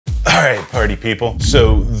right, party people.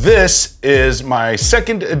 So this is my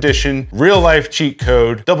second edition real life cheat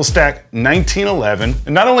code, double stack 1911.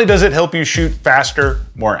 And not only does it help you shoot faster,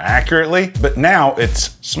 more accurately, but now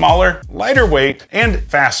it's smaller, lighter weight, and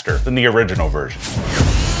faster than the original version.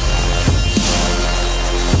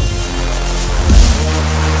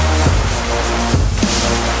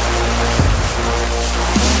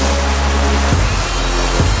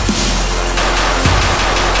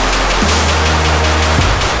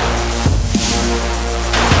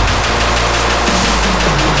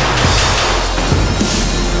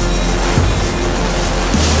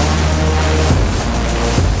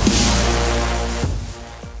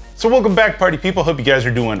 So welcome back, party people. Hope you guys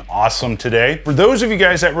are doing awesome today. For those of you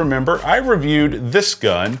guys that remember, I reviewed this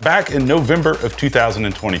gun back in November of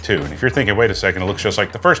 2022. And if you're thinking, wait a second, it looks just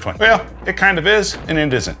like the first one. Well, it kind of is, and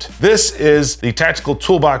it isn't. This is the Tactical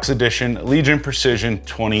Toolbox Edition Legion Precision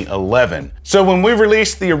 2011. So when we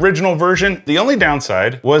released the original version, the only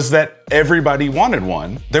downside was that everybody wanted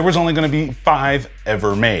one. There was only gonna be 5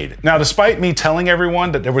 ever made. Now, despite me telling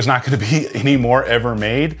everyone that there was not gonna be any more ever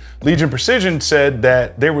made, Legion Precision said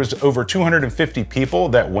that there was over 250 people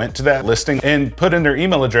that went to that listing and put in their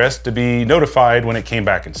email address to be notified when it came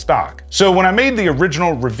back in stock. So when I made the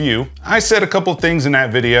original review, I said a couple things in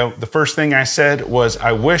that video. The first thing I said was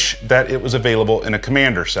I wish that it was available in a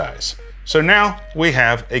commander size. So now we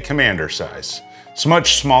have a commander size. It's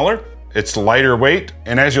much smaller, it's lighter weight,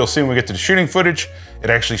 and as you'll see when we get to the shooting footage, it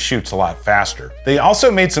actually shoots a lot faster. They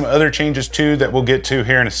also made some other changes too that we'll get to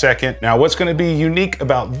here in a second. Now, what's gonna be unique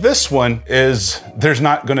about this one is there's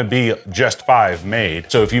not gonna be just 5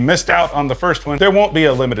 made. So if you missed out on the first one, there won't be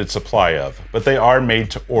a limited supply of, but they are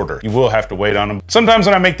made to order. You will have to wait on them. Sometimes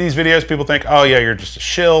when I make these videos, people think, oh yeah, you're just a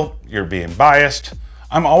shill, you're being biased.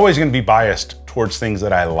 I'm always gonna be biased towards things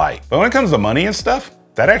that I like. But when it comes to money and stuff,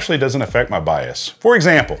 that actually doesn't affect my bias. For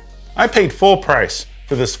example, I paid full price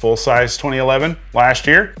for this full-size 2011 last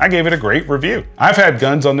year. I gave it a great review. I've had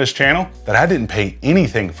guns on this channel that I didn't pay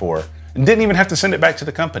anything for and didn't even have to send it back to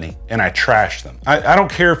the company, and I trashed them. I don't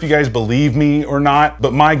care if you guys believe me or not,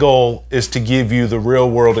 but my goal is to give you the real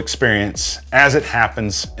world experience as it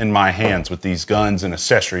happens in my hands with these guns and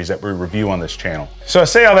accessories that we review on this channel. So I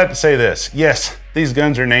say all that to say this, yes, these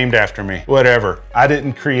guns are named after me, whatever. I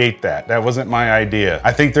didn't create that. That wasn't my idea.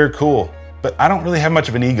 I think they're cool, but I don't really have much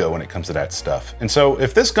of an ego when it comes to that stuff. And so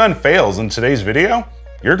if this gun fails in today's video,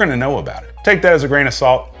 you're gonna know about it. Take that as a grain of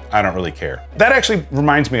salt. I don't really care. That actually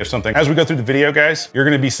reminds me of something. As we go through the video, guys, you're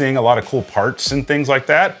gonna be seeing a lot of cool parts and things like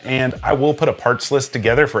that. And I will put a parts list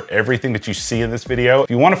together for everything that you see in this video. If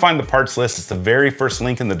you wanna find the parts list, it's the very first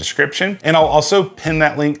link in the description. And I'll also pin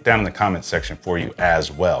that link down in the comment section for you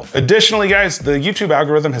as well. Additionally, guys, the YouTube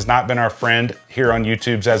algorithm has not been our friend here on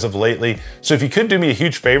YouTube's as of lately. So if you could do me a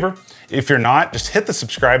huge favor, if you're not, just hit the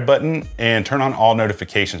subscribe button and turn on all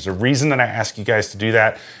notifications. The reason that I ask you guys to do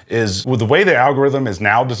that is with the way the algorithm is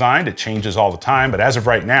now designed, it changes all the time. But as of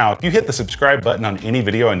right now, if you hit the subscribe button on any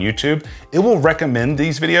video on YouTube, it will recommend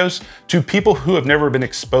these videos to people who have never been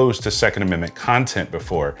exposed to Second Amendment content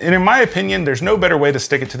before. And in my opinion, there's no better way to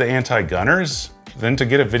stick it to the anti-gunners than to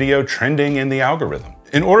get a video trending in the algorithm.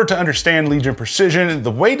 In order to understand Legion Precision,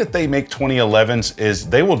 the way that they make 2011s is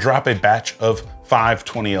they will drop a batch of 5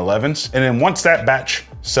 2011s, and then once that batch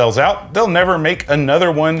sells out, they'll never make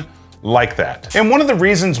another one like that. And one of the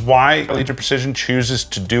reasons why Legion Precision chooses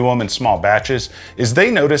to do them in small batches is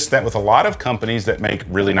they notice that with a lot of companies that make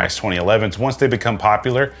really nice 2011s, once they become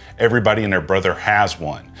popular, everybody and their brother has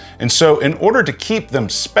one. And so in order to keep them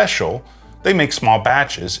special, they make small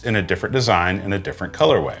batches in a different design and a different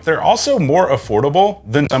colorway. They're also more affordable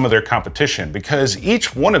than some of their competition because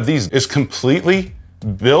each one of these is completely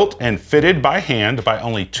built and fitted by hand by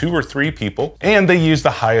only 2 or 3 people, and they use the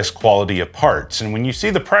highest quality of parts. And when you see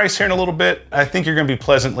the price here in a little bit, I think you're gonna be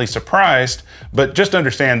pleasantly surprised, but just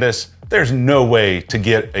understand this, there's no way to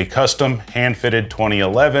get a custom hand-fitted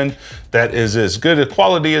 2011 that is as good a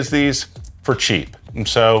quality as these for cheap. And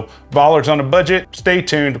so, ballers on a budget, stay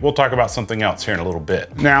tuned. We'll talk about something else here in a little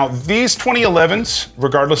bit. Now, these 2011s,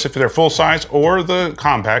 regardless if they're full size or the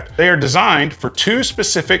compact, they are designed for 2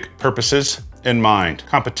 specific purposes in mind: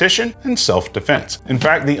 competition and self-defense. In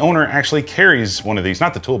fact, the owner actually carries one of these,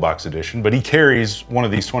 not the Toolbox edition, but he carries one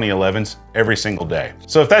of these 2011s every single day.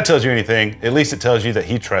 So if that tells you anything, at least it tells you that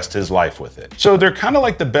he trusts his life with it. So they're kind of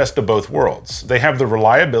like the best of both worlds. They have the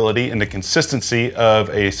reliability and the consistency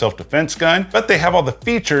of a self-defense gun, but they have all the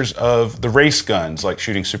features of the race guns, like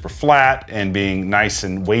shooting super flat and being nice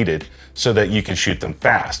and weighted so that you can shoot them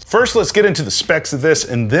fast. First, let's get into the specs of this,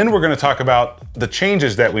 and then we're gonna talk about the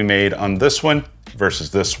changes that we made on this one one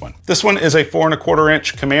versus this one. This one is a 4¼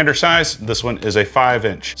 inch commander size. This one is a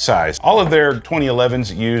 5-inch size. All of their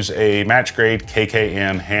 2011s use a match grade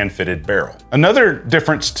KKM hand-fitted barrel. Another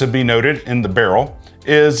difference to be noted in the barrel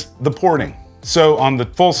is the porting. So on the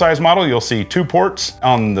full-size model, you'll see 2 ports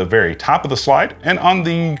on the very top of the slide, and on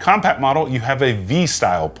the compact model, you have a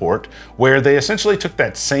V-style port where they essentially took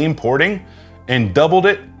that same porting and doubled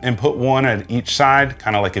it and put one at each side,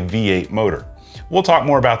 kind of like a V8 motor. We'll talk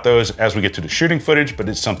more about those as we get to the shooting footage, but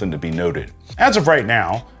it's something to be noted. As of right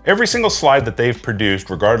now, every single slide that they've produced,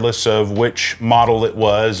 regardless of which model it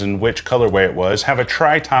was and which colorway it was, have a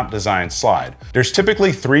tri-top design slide. There's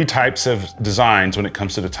typically 3 types of designs when it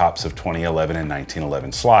comes to the tops of 2011 and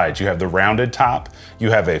 1911 slides. You have the rounded top,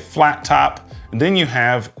 you have a flat top, and then you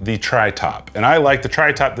have the tri-top. And I like the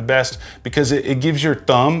tri-top the best because it gives your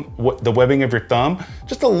thumb, the webbing of your thumb,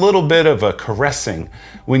 just a little bit of a caressing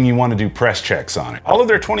when you want to do press checks on it. All of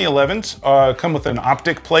their 2011s come with an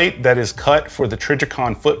optic plate that is cut for the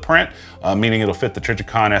Trijicon footprint, meaning it'll fit the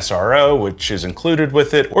Trijicon SRO, which is included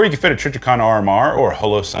with it, or you can fit a Trijicon RMR or a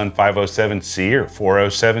Holosun 507C or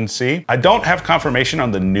 407C. I don't have confirmation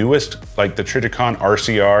on the newest, like the Trijicon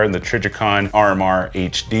RCR and the Trijicon RMR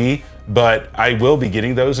HD, but I will be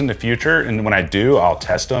getting those in the future, and when I do, I'll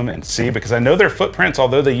test them and see, because I know their footprints,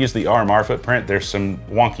 although they use the RMR footprint, there's some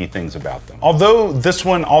wonky things about them. Although this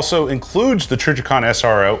one also includes the Trijicon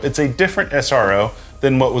SRO, it's a different SRO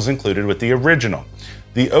than what was included with the original.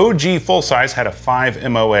 The OG full-size had a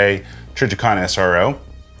 5 MOA Trijicon SRO.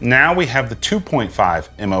 Now we have the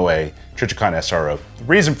 2.5 MOA Trijicon SRO. The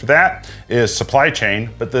reason for that is supply chain,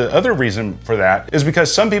 but the other reason for that is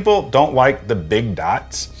because some people don't like the big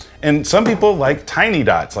dots, and some people like tiny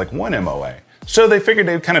dots, like 1 MOA. So they figured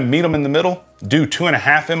they'd kind of meet them in the middle, do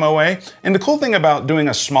 2.5 MOA. And the cool thing about doing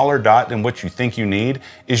a smaller dot than what you think you need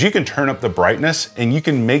is you can turn up the brightness and you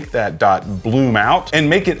can make that dot bloom out and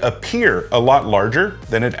make it appear a lot larger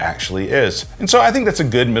than it actually is. And so I think that's a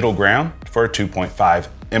good middle ground for a 2.5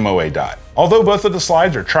 MOA dot. Although both of the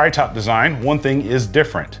slides are tri-top design, one thing is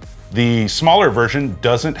different. The smaller version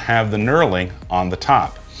doesn't have the knurling on the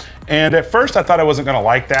top. And at first I thought I wasn't gonna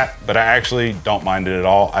like that, but I actually don't mind it at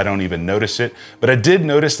all. I don't even notice it. But I did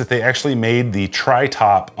notice that they actually made the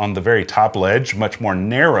tri-top on the very top ledge much more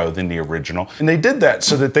narrow than the original. And they did that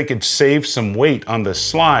so that they could save some weight on the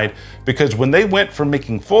slide, because when they went from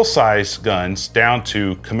making full-size guns down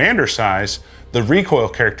to commander size, the recoil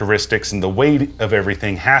characteristics and the weight of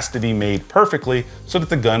everything has to be made perfectly so that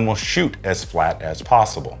the gun will shoot as flat as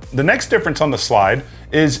possible. The next difference on the slide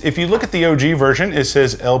is, if you look at the OG version, it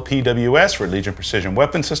says LPWS for Legion Precision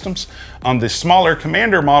Weapon Systems. On the smaller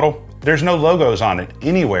Commander model, there's no logos on it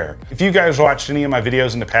anywhere. If you guys watched any of my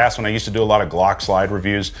videos in the past when I used to do a lot of Glock slide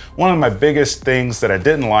reviews, one of my biggest things that I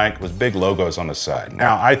didn't like was big logos on the side.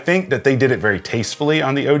 Now, I think that they did it very tastefully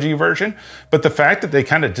on the OG version, but the fact that they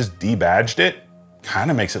kind of just debadged it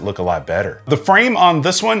kind of makes it look a lot better. The frame on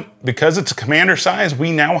this one, because it's a commander size,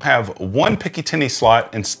 we now have 1 Picatinny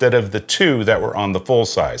slot instead of the 2 that were on the full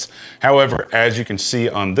size. However, as you can see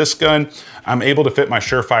on this gun, I'm able to fit my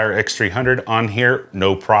Surefire X300 on here,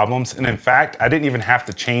 no problems. And in fact, I didn't even have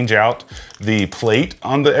to change out the plate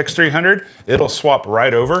on the X300. It'll swap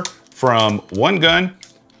right over from one gun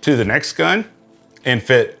to the next gun and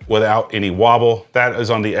fit without any wobble. That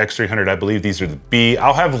is on the X300. I believe these are the B.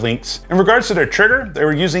 I'll have links. In regards to their trigger, they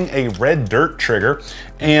were using a red dirt trigger.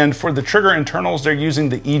 And for the trigger internals, they're using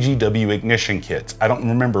the EGW ignition kits. I don't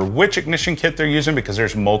remember which ignition kit they're using because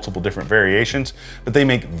there's multiple different variations, but they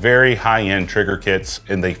make very high-end trigger kits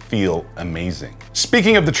and they feel amazing.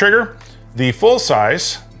 Speaking of the trigger, the full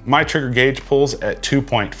size, my trigger gauge pulls at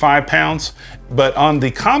 2.5 pounds, but on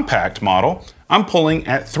the compact model, I'm pulling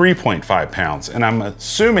at 3.5 pounds. And I'm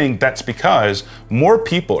assuming that's because more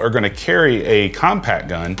people are gonna carry a compact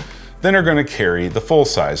gun than are gonna carry the full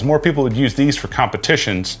size. More people would use these for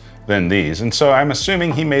competitions than these. And so I'm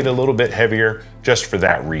assuming he made it a little bit heavier just for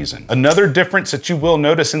that reason. Another difference that you will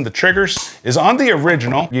notice in the triggers is on the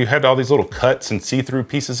original, you had all these little cuts and see-through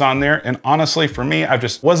pieces on there. And honestly, for me, I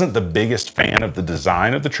just wasn't the biggest fan of the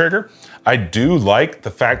design of the trigger. I do like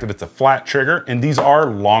the fact that it's a flat trigger, and these are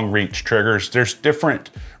long reach triggers. There's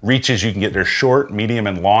different reaches you can get. They're short, medium,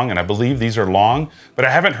 and long, and I believe these are long, but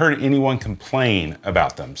I haven't heard anyone complain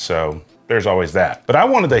about them. So there's always that. But I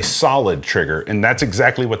wanted a solid trigger, and that's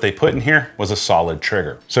exactly what they put in here, was a solid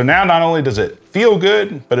trigger. So now not only does it feel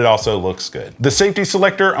good, but it also looks good. The safety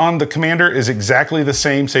selector on the Commander is exactly the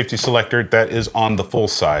same safety selector that is on the full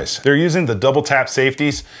size. They're using the double tap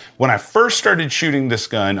safeties. When I first started shooting this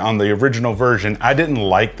gun on the original version, I didn't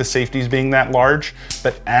like the safeties being that large,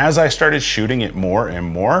 but as I started shooting it more and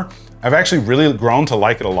more, I've actually really grown to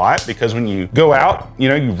like it a lot because when you go out, you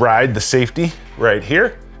know, you ride the safety right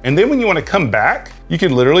here. And then when you want to come back, you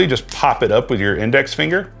can literally just pop it up with your index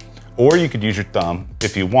finger, or you could use your thumb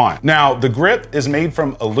if you want. Now, the grip is made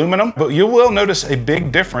from aluminum, but you will notice a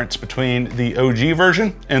big difference between the OG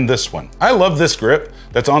version and this one. I love this grip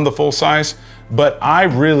that's on the full size, but I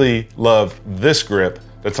really love this grip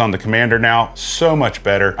that's on the Commander now, so much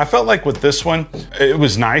better. I felt like with this one, it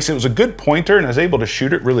was nice. It was a good pointer and I was able to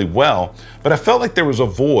shoot it really well, but I felt like there was a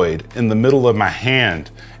void in the middle of my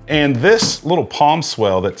hand. And this little palm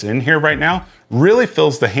swell that's in here right now really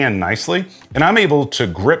fills the hand nicely. And I'm able to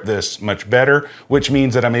grip this much better, which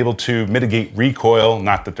means that I'm able to mitigate recoil,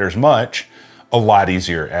 not that there's much, a lot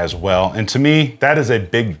easier as well. And to me, that is a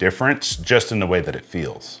big difference just in the way that it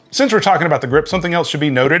feels. Since we're talking about the grip, something else should be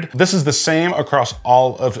noted. This is the same across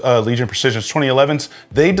all of Legion Precision's 2011s.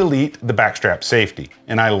 They delete the backstrap safety,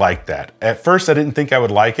 and I like that. At first, I didn't think I would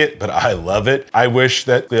like it, but I love it. I wish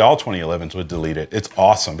that the all 2011s would delete it. It's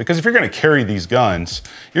awesome, because if you're gonna carry these guns,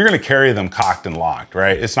 you're gonna carry them cocked and locked,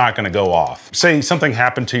 right? It's not gonna go off. Say something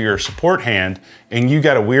happened to your support hand and you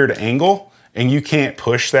got a weird angle, and you can't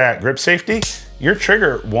push that grip safety, your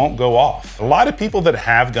trigger won't go off. A lot of people that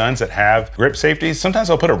have guns that have grip safety, sometimes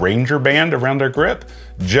they'll put a Ranger band around their grip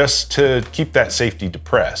just to keep that safety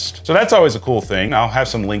depressed. So that's always a cool thing. I'll have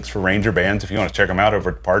some links for Ranger bands if you want to check them out over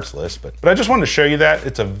at the parts list, but I just wanted to show you that.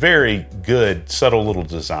 It's a very good, subtle little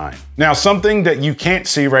design. Now, something that you can't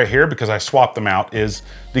see right here because I swapped them out is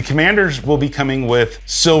the Commanders will be coming with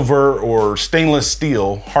silver or stainless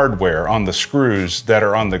steel hardware on the screws that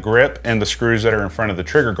are on the grip and the screws that are in front of the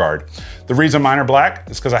trigger guard. The reason mine are black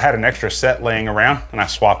is because I had an extra set laying around and I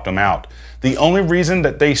swapped them out. The only reason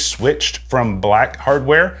that they switched from black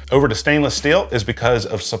hardware over to stainless steel is because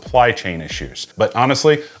of supply chain issues. But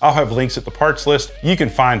honestly, I'll have links at the parts list. You can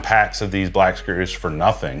find packs of these black screws for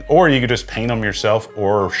nothing, or you could just paint them yourself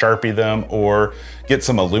or Sharpie them or get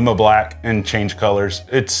some Aluma black and change colors.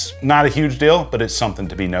 It's not a huge deal, but it's something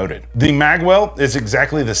to be noted. The magwell is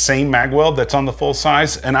exactly the same magwell that's on the full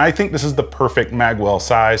size, and I think this is the perfect magwell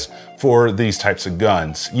size for these types of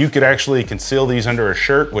guns. You could actually conceal these under a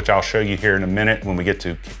shirt, which I'll show you here in a minute when we get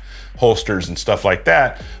to holsters and stuff like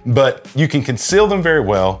that, but you can conceal them very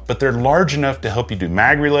well, but they're large enough to help you do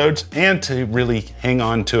mag reloads and to really hang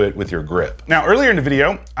on to it with your grip. Now, earlier in the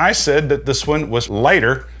video, I said that this one was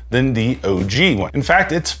lighter than the OG one. In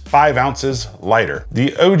fact, it's 5 ounces lighter.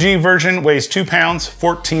 The OG version weighs 2 pounds,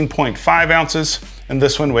 14.5 ounces, and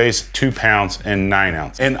this one weighs 2 pounds and 9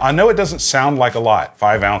 ounces. And I know it doesn't sound like a lot,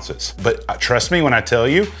 5 ounces, but trust me when I tell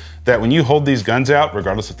you that when you hold these guns out,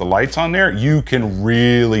 regardless of the lights on there, you can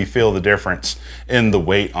really feel the difference in the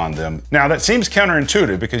weight on them. Now, that seems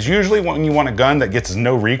counterintuitive because usually when you want a gun that gets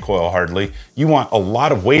no recoil hardly, you want a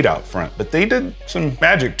lot of weight out front, but they did some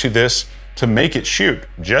magic to this to make it shoot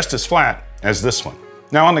just as flat as this one.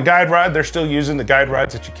 Now on the guide rod, they're still using the guide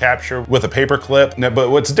rods that you capture with a paper clip. Now, but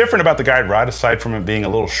what's different about the guide rod, aside from it being a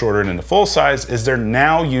little shorter than the full size, is they're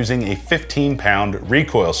now using a 15-pound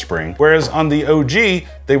recoil spring, whereas on the OG,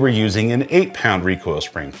 they were using an 8-pound recoil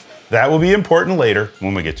spring. That will be important later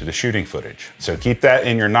when we get to the shooting footage. So keep that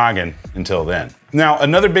in your noggin until then. Now,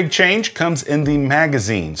 another big change comes in the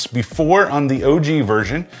magazines. Before, on the OG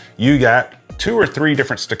version, you got 2 or 3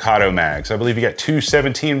 different staccato mags. I believe you got 2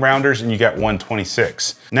 17 rounders and you got 1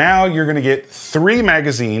 26. Now you're gonna get 3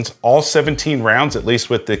 magazines, all 17 rounds, at least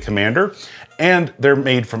with the Commander, and they're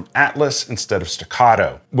made from Atlas instead of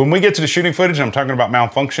staccato. When we get to the shooting footage, I'm talking about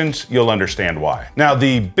malfunctions, you'll understand why. Now,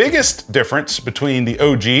 the biggest difference between the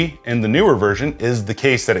OG and the newer version is the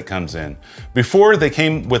case that it comes in. Before, they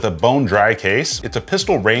came with a bone dry case. It's a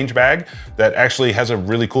pistol range bag that actually has a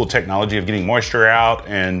really cool technology of getting moisture out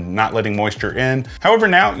and not letting moisture in. However,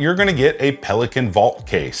 now you're gonna get a Pelican vault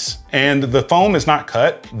case. And the foam is not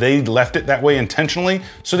cut. They left it that way intentionally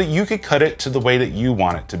so that you could cut it to the way that you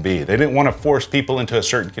want it to be. They didn't want to force people into a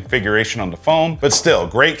certain configuration on the foam, but still,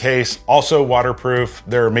 great case, also waterproof.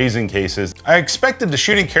 They're amazing cases. I expected the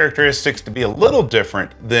shooting characteristics to be a little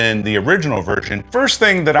different than the original version. First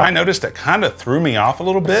thing that I noticed that kind of threw me off a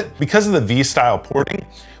little bit, because of the V-style porting,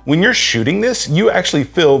 when you're shooting this, you actually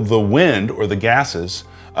feel the wind or the gases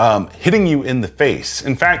hitting you in the face.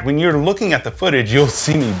 In fact, when you're looking at the footage, you'll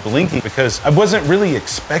see me blinking because I wasn't really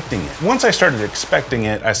expecting it. Once I started expecting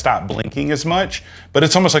it, I stopped blinking as much but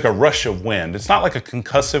it's almost like a rush of wind. It's not like a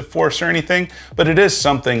concussive force or anything, but it is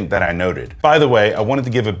something that I noted. By the way, I wanted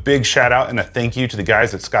to give a big shout out and a thank you to the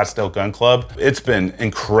guys at Scottsdale Gun Club. It's been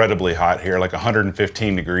incredibly hot here, like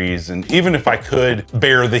 115 degrees. And even if I could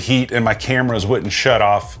bear the heat and my cameras wouldn't shut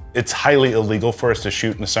off, it's highly illegal for us to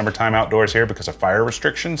shoot in the summertime outdoors here because of fire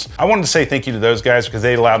restrictions. I wanted to say thank you to those guys because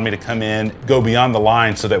they allowed me to come in, go beyond the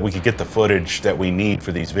line so that we could get the footage that we need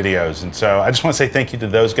for these videos. And so I just want to say thank you to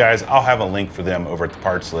those guys. I'll have a link for them over at the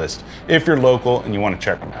parts list if you're local and you want to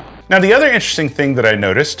check them out. Now, the other interesting thing that I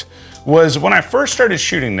noticed was when I first started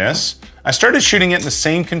shooting this, I started shooting it in the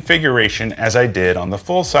same configuration as I did on the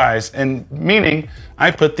full size, and meaning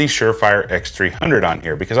I put the Surefire X300 on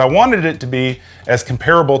here because I wanted it to be as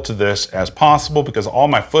comparable to this as possible because all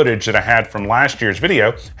my footage that I had from last year's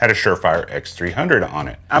video had a Surefire X300 on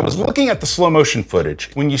it. I was looking at the slow motion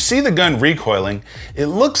footage. When you see the gun recoiling, it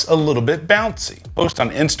looks a little bit bouncy. I posted on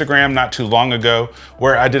Instagram not too long ago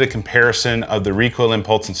where I did a comparison of the recoil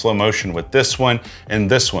impulse in slow motion with this one and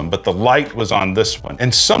this one, but the light was on this one.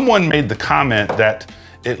 And someone made the comment that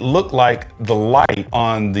it looked like the light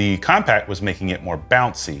on the compact was making it more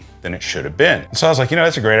bouncy than it should have been. So I was like, you know,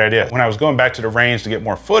 that's a great idea. When I was going back to the range to get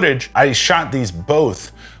more footage, I shot these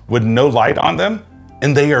both with no light on them,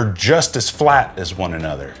 and they are just as flat as one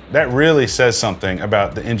another. That really says something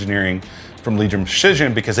about the engineering from Legion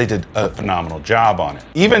Precision because they did a phenomenal job on it.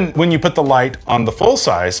 Even when you put the light on the full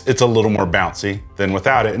size, it's a little more bouncy than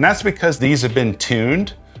without it. And that's because these have been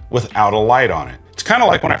tuned without a light on it. It's kind of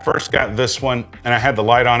like when I first got this one and I had the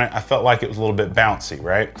light on it, I felt like it was a little bit bouncy,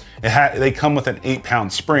 right? They come with an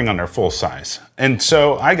 8-pound spring on their full size. And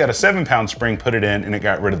so I got a 7-pound spring, put it in, and it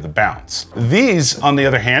got rid of the bounce. These, on the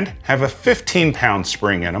other hand, have a 15-pound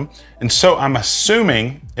spring in them. And so I'm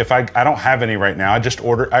assuming, if I don't have any right now,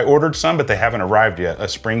 I ordered some, but they haven't arrived yet, a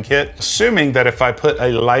spring kit. Assuming that if I put a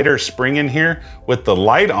lighter spring in here with the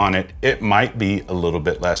light on it, it might be a little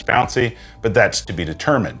bit less bouncy, but that's to be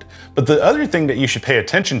determined. But the other thing that you should pay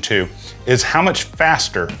attention to is how much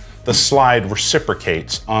faster the slide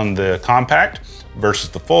reciprocates on the compact versus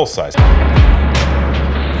the full size.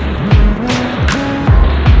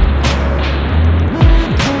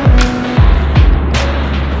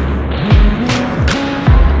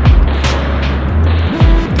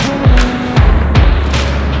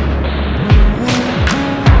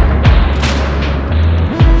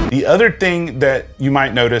 The other thing that you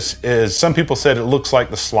might notice is some people said it looks like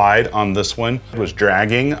the slide on this one was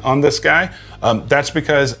dragging on this guy. That's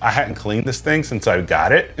because I hadn't cleaned this thing since I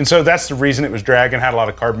got it. And so that's the reason it was dragging, had a lot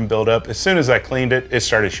of carbon buildup. As soon as I cleaned it, it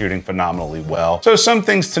started shooting phenomenally well. So some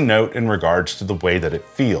things to note in regards to the way that it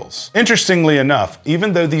feels. Interestingly enough,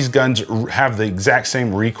 even though these guns have the exact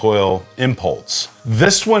same recoil impulse,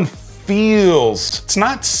 this one feels, it's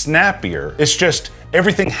not snappier, it's just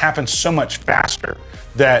everything happens so much faster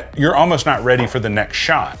that you're almost not ready for the next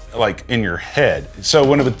shot, like in your head. So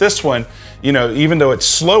with this one, you know, even though it's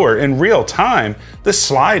slower in real time, this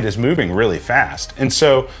slide is moving really fast. And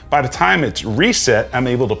so by the time it's reset, I'm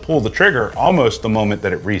able to pull the trigger almost the moment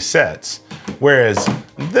that it resets. Whereas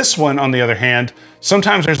this one, on the other hand,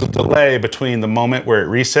 sometimes there's a delay between the moment where it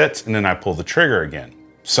resets and then I pull the trigger again.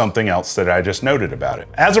 Something else that I just noted about it.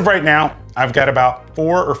 As of right now, I've got about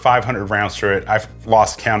 400 or 500 rounds through it. I've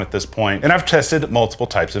lost count at this point, and I've tested multiple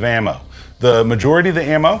types of ammo. The majority of the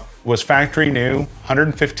ammo was factory new,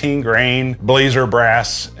 115 grain, blazer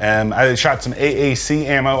brass, and I shot some AAC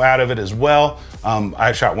ammo out of it as well.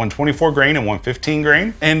 I shot 124 grain and 115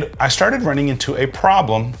 grain, and I started running into a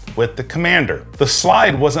problem with the Commander. The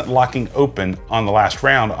slide wasn't locking open on the last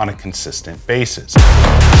round on a consistent basis.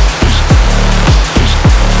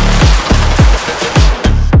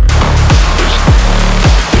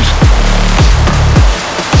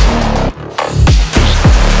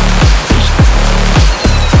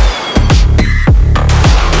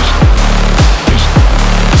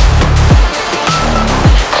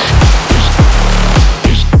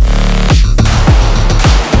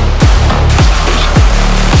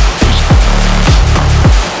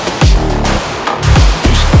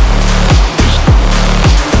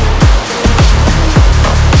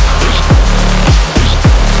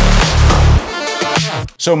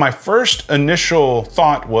 So my first initial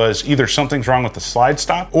thought was either something's wrong with the slide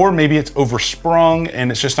stop, or maybe it's oversprung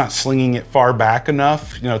and it's just not slinging it far back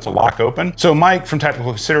enough, you know, to lock open. So Mike from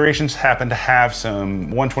Tactical Considerations happened to have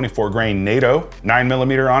some 124 grain NATO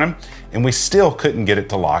 9mm on him, and we still couldn't get it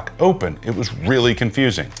to lock open. It was really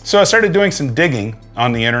confusing. So I started doing some digging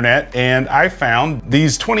on the internet, and I found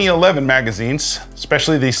these 2011 magazines,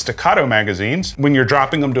 especially these staccato magazines. When you're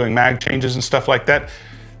dropping them, doing mag changes and stuff like that,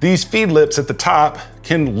 these feed lips at the top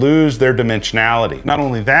can lose their dimensionality. Not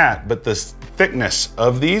only that, but this thickness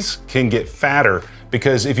of these can get fatter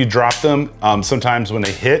because if you drop them, sometimes when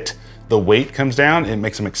they hit, the weight comes down, it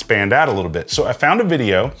makes them expand out a little bit. So I found a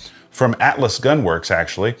video from Atlas Gunworks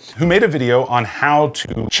actually, who made a video on how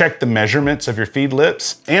to check the measurements of your feed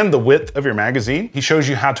lips and the width of your magazine. He shows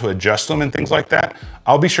you how to adjust them and things like that.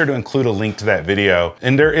 I'll be sure to include a link to that video.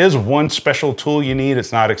 And there is one special tool you need.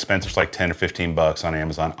 It's not expensive, it's like 10 or 15 bucks on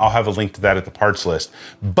Amazon. I'll have a link to that at the parts list.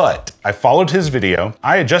 But I followed his video.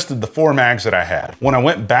 I adjusted the 4 mags that I had. When I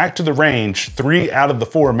went back to the range, 3 out of the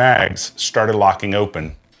 4 mags started locking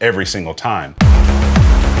open every single time.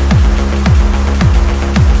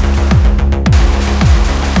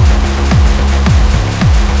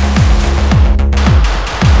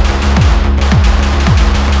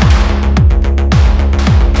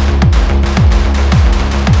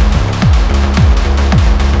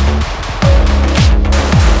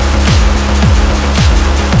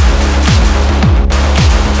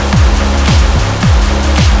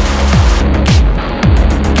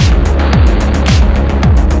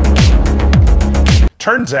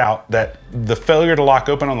 Turns out that the failure to lock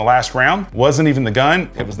open on the last round wasn't even the gun,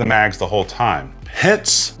 it was the mags the whole time.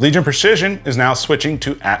 Hence, Legion Precision is now switching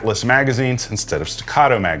to Atlas magazines instead of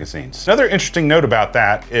Staccato magazines. Another interesting note about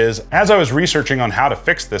that is, as I was researching on how to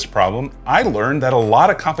fix this problem, I learned that a lot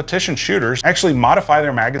of competition shooters actually modify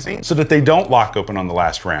their magazines so that they don't lock open on the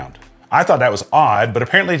last round. I thought that was odd, but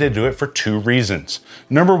apparently they do it for 2 reasons.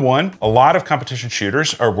 Number 1, a lot of competition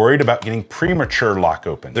shooters are worried about getting premature lock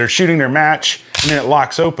open. They're shooting their match and then it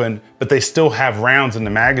locks open, but they still have rounds in the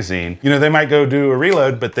magazine. You know, they might go do a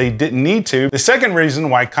reload, but they didn't need to. The second reason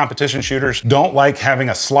why competition shooters don't like having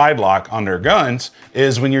a slide lock on their guns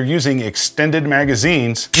is when you're using extended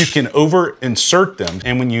magazines, you can over-insert them.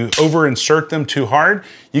 And when you over-insert them too hard,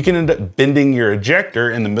 you can end up bending your ejector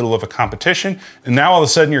in the middle of a competition. And now all of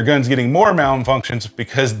a sudden your gun's getting more malfunctions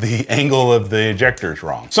because the angle of the ejector is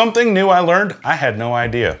wrong. Something new I learned, I had no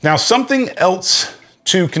idea. Now, something else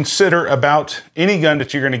to consider about any gun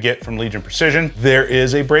that you're gonna get from Legion Precision, there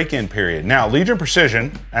is a break-in period. Now, Legion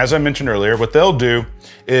Precision, as I mentioned earlier, what they'll do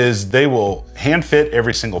is they will hand fit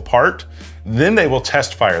every single part, then they will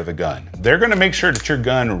test fire the gun. They're gonna make sure that your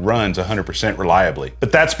gun runs 100% reliably,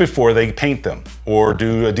 but that's before they paint them or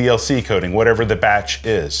do a DLC coating, whatever the batch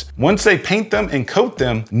is. Once they paint them and coat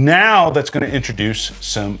them, now that's gonna introduce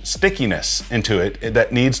some stickiness into it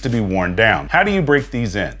that needs to be worn down. How do you break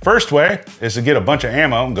these in? First way is to get a bunch of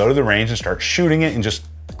ammo and go to the range and start shooting it and just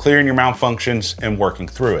clearing your malfunctions and working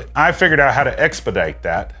through it. I figured out how to expedite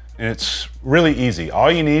that, and it's really easy.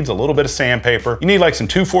 All you need is a little bit of sandpaper. You need like some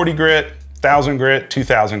 240 grit, 1000 grit,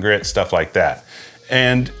 2000 grit, stuff like that.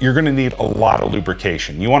 And you're gonna need a lot of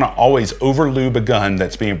lubrication. You wanna always over lube a gun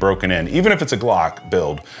that's being broken in, even if it's a Glock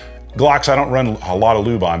build. Glocks I don't run a lot of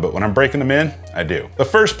lube on, but when I'm breaking them in, I do. The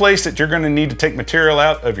first place that you're gonna need to take material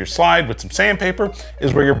out of your slide with some sandpaper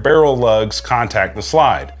is where your barrel lugs contact the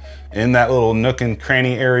slide. In that little nook and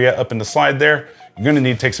cranny area up in the slide there, you're gonna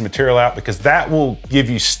need to take some material out because that will give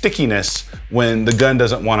you stickiness when the gun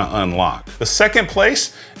doesn't wanna unlock. The second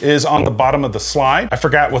place is on the bottom of the slide. I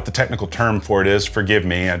forgot what the technical term for it is, forgive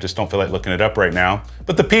me, I just don't feel like looking it up right now.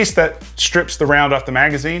 But the piece that strips the round off the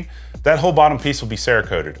magazine, that whole bottom piece will be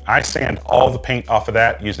Cerakoted. I sand all the paint off of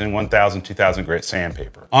that using 1000, 2000 grit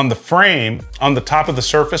sandpaper. On the frame, on the top of the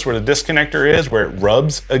surface where the disconnector is, where it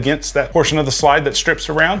rubs against that portion of the slide that strips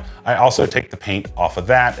around, I also take the paint off of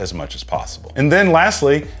that as much as possible. And then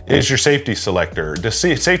lastly is your safety selector. The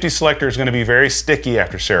safety selector is gonna be very sticky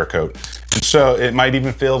after Cerakote. And so it might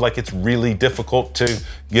even feel like it's really difficult to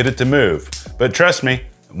get it to move. But trust me,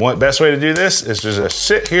 the best way to do this is to just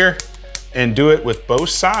sit here and do it with both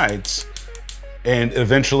sides, and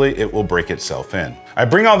eventually it will break itself in. I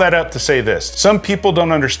bring all that up to say this. Some people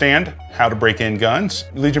don't understand how to break in guns.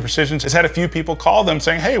 Legion Precision has had a few people call them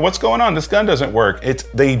saying, hey, what's going on? This gun doesn't work.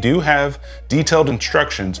 They do have detailed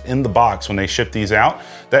instructions in the box when they ship these out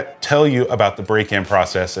that tell you about the break-in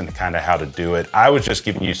process and kind of how to do it. I was just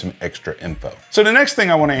giving you some extra info. So the next thing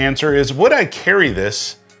I want to answer is, would I carry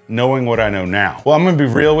this knowing what I know now? Well, I'm gonna be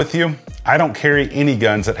real with you. I don't carry any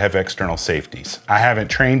guns that have external safeties. I haven't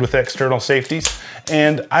trained with external safeties,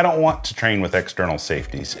 and I don't want to train with external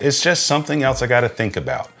safeties. It's just something else I gotta think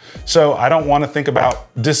about. So I don't wanna think about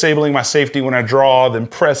disabling my safety when I draw, then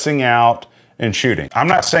pressing out, and shooting. I'm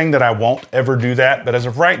not saying that I won't ever do that, but as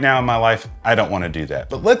of right now in my life, I don't want to do that.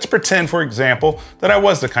 But let's pretend, for example, that I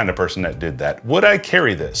was the kind of person that did that. Would I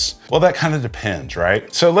carry this? Well, that kind of depends,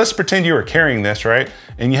 right? So let's pretend you were carrying this, right?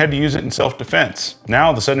 And you had to use it in self-defense. Now,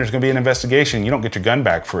 all of a sudden, there's gonna be an investigation. You don't get your gun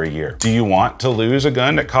back for a year. Do you want to lose a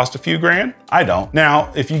gun that cost a few grand? I don't.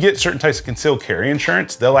 Now, if you get certain types of concealed carry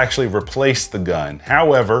insurance, they'll actually replace the gun.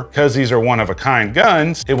 However, because these are one-of-a-kind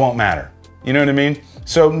guns, it won't matter. You know what I mean?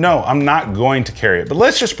 So no, I'm not going to carry it. But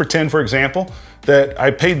let's just pretend, for example, that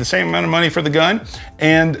I paid the same amount of money for the gun,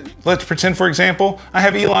 and let's pretend, for example, I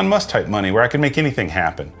have Elon Musk type money where I can make anything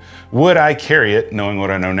happen. Would I carry it knowing what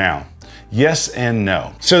I know now? Yes and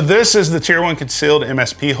no. So this is the Tier 1 concealed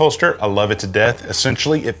MSP holster. I love it to death.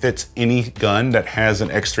 Essentially, it fits any gun that has an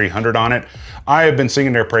X300 on it. I have been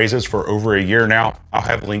singing their praises for over a year now. I'll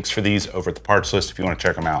have links for these over at the parts list if you want to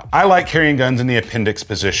check them out. I like carrying guns in the appendix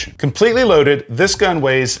position. Completely loaded, this gun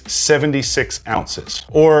weighs 76 ounces,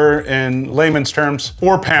 or in layman's terms,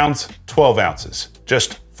 4 pounds, 12 ounces.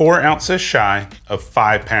 Just 4 ounces shy of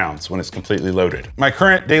 5 pounds when it's completely loaded. My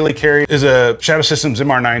current daily carry is a Shadow Systems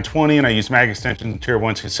MR920, and I use mag extension Tier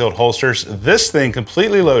 1 concealed holsters. This thing,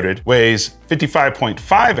 completely loaded, weighs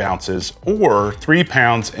 55.5 ounces or 3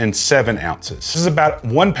 pounds and 7 ounces. This is about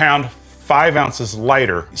 1 pound, 5 ounces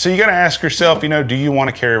lighter. So you gotta ask yourself, you know, do you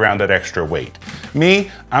wanna carry around that extra weight? Me,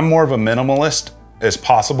 I'm more of a minimalist as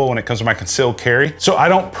possible when it comes to my concealed carry. So I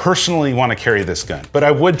don't personally want to carry this gun, but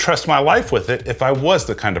I would trust my life with it if I was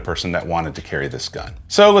the kind of person that wanted to carry this gun.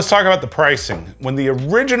 So let's talk about the pricing. When the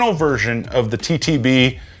original version of the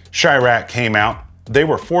TTB Chirac came out, they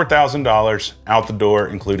were $4,000 out the door,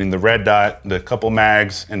 including the red dot, the couple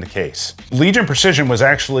mags, and the case. Legion Precision was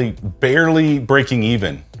actually barely breaking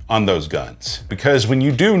even on those guns, because when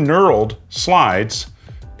you do knurled slides,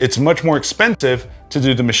 it's much more expensive to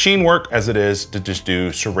do the machine work as it is to just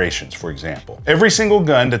do serrations, for example. Every single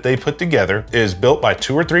gun that they put together is built by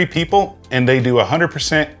 2 or 3 people, and they do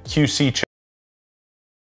 100% QC check